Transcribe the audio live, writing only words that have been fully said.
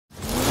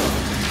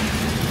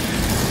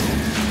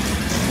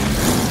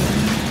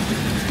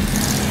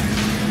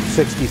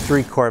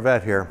63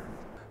 Corvette here.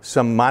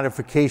 Some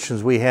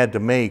modifications we had to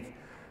make.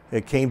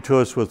 It came to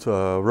us with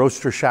a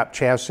roadster shop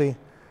chassis,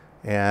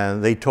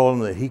 and they told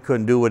him that he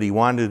couldn't do what he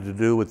wanted to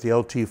do with the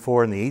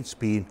LT4 and the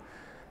 8-speed,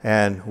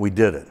 and we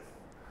did it.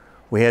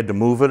 We had to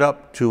move it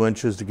up 2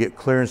 inches to get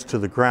clearance to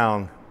the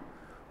ground.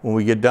 When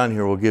we get done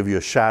here, we'll give you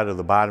a shot of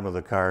the bottom of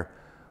the car,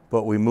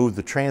 but we moved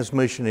the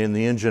transmission and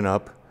the engine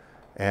up,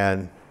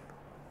 and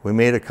we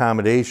made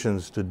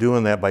accommodations to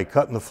doing that by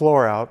cutting the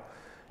floor out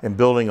and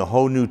building a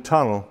whole new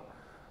tunnel.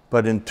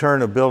 But in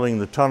turn of building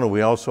the tunnel,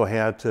 we also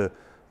had to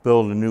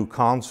build a new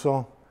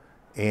console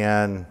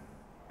and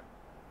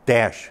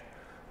dash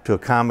to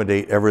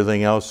accommodate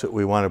everything else that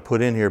we want to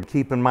put in here.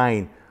 Keep in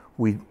mind,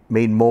 we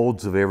made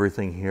molds of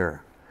everything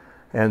here.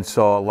 And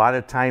so a lot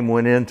of time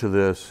went into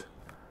this,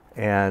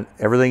 and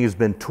everything has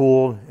been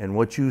tooled, and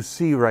what you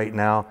see right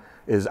now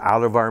is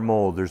out of our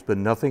mold. There's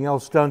been nothing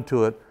else done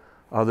to it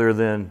other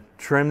than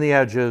trim the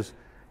edges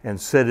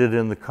and set it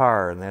in the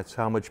car, and that's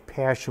how much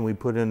passion we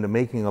put into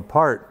making a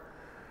part.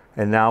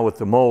 And now with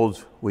the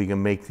molds, we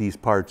can make these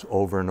parts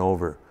over and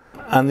over.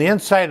 On the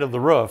inside of the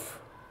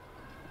roof,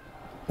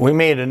 we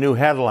made a new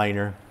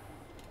headliner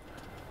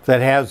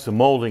that has the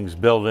moldings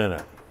built in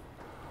it,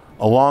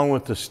 along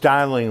with the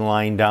styling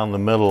line down the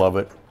middle of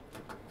it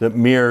that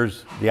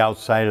mirrors the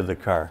outside of the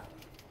car.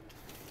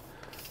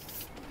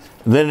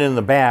 Then in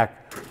the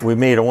back, we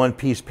made a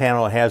one-piece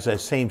panel that has that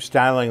same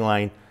styling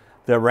line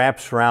that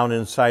wraps around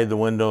inside the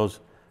windows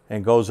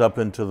and goes up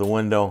into the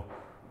window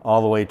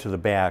all the way to the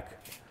back.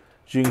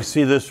 As you can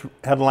see, this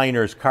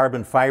headliner is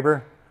carbon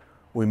fiber.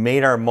 We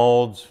made our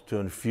molds to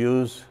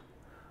infuse,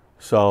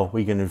 so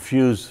we can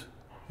infuse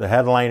the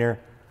headliner.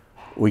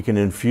 We can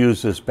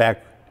infuse this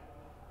back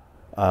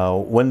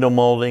window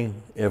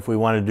molding if we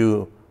want to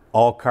do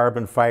all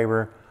carbon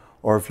fiber,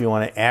 or if you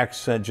want to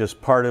accent just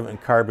part of it in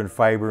carbon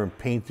fiber and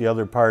paint the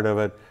other part of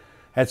it.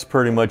 That's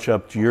pretty much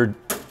up to your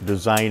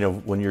design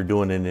of when you're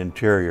doing an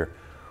interior.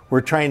 We're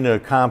trying to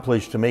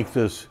accomplish to make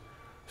this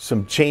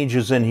some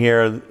changes in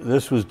here.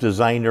 This was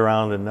designed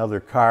around another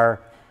car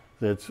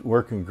that's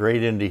working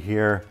great into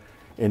here.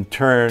 In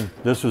turn,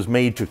 this was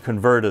made to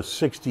convert a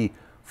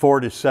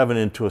 64:7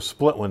 into a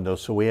split window.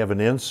 So we have an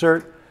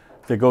insert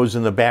that goes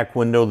in the back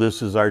window.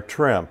 This is our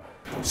trim.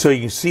 So you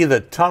can see the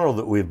tunnel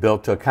that we've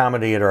built to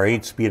accommodate our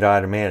 8-speed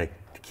automatic.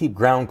 To keep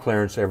ground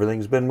clearance,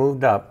 everything's been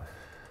moved up.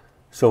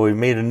 So we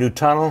made a new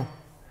tunnel,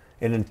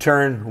 and in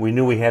turn, we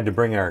knew we had to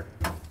bring our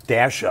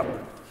dash up.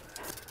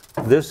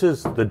 This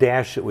is the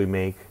dash that we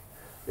make.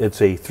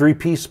 It's a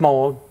 3-piece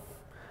mold,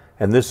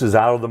 and this is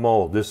out of the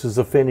mold. This is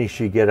the finish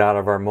you get out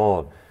of our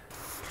mold.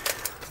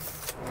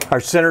 Our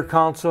center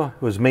console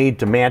was made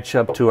to match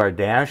up to our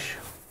dash.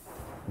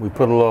 We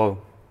put a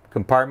little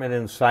compartment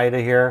inside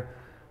of here,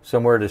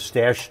 somewhere to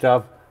stash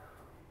stuff.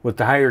 With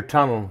the higher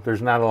tunnel,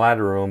 there's not a lot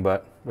of room,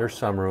 but there's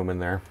some room in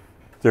there.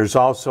 There's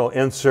also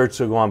inserts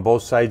that go on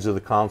both sides of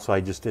the console.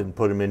 I just didn't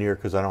put them in here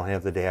because I don't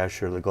have the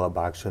dash or the glove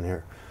box in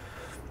here.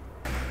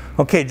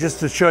 Okay, just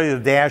to show you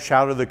the dash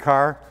out of the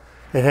car,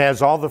 it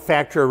has all the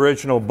factory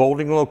original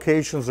bolting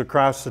locations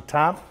across the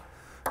top.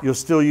 You'll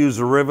still use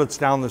the rivets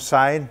down the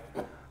side.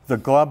 The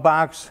glove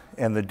box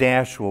and the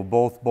dash will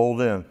both bolt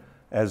in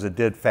as it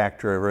did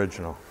factory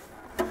original.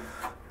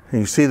 And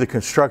you see the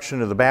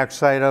construction of the back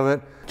side of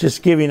it. Just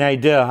to give you an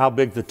idea how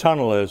big the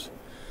tunnel is.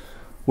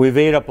 We've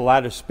ate up a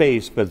lot of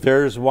space, but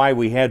there's why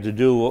we had to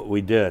do what we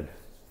did.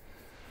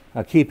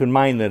 Now keep in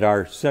mind that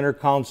our center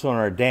console and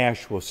our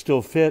dash will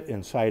still fit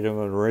inside of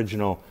an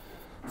original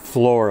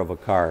floor of a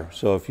car.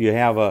 So if you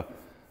have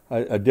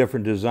a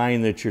different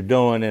design that you're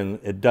doing and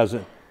it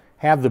doesn't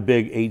have the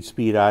big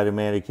 8-speed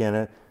automatic in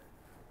it,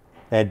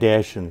 that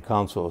dash and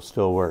console will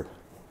still work.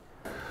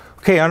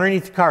 Okay,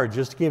 underneath the car,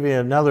 just to give you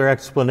another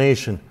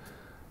explanation,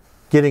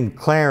 getting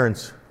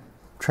clearance,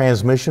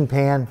 transmission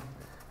pan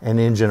and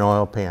engine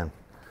oil pan.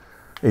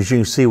 As you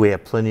can see, we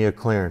have plenty of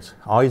clearance.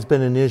 Always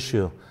been an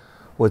issue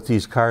with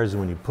these cars.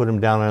 When you put them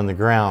down on the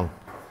ground,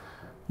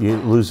 you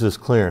lose this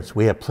clearance.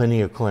 We have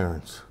plenty of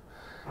clearance.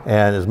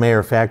 And as a matter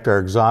of fact, our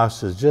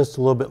exhaust is just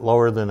a little bit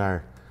lower than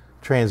our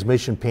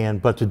transmission pan.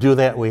 But to do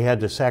that, we had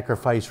to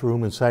sacrifice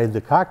room inside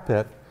the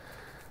cockpit.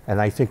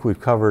 And I think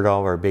we've covered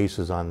all our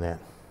bases on that.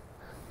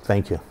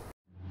 Thank you.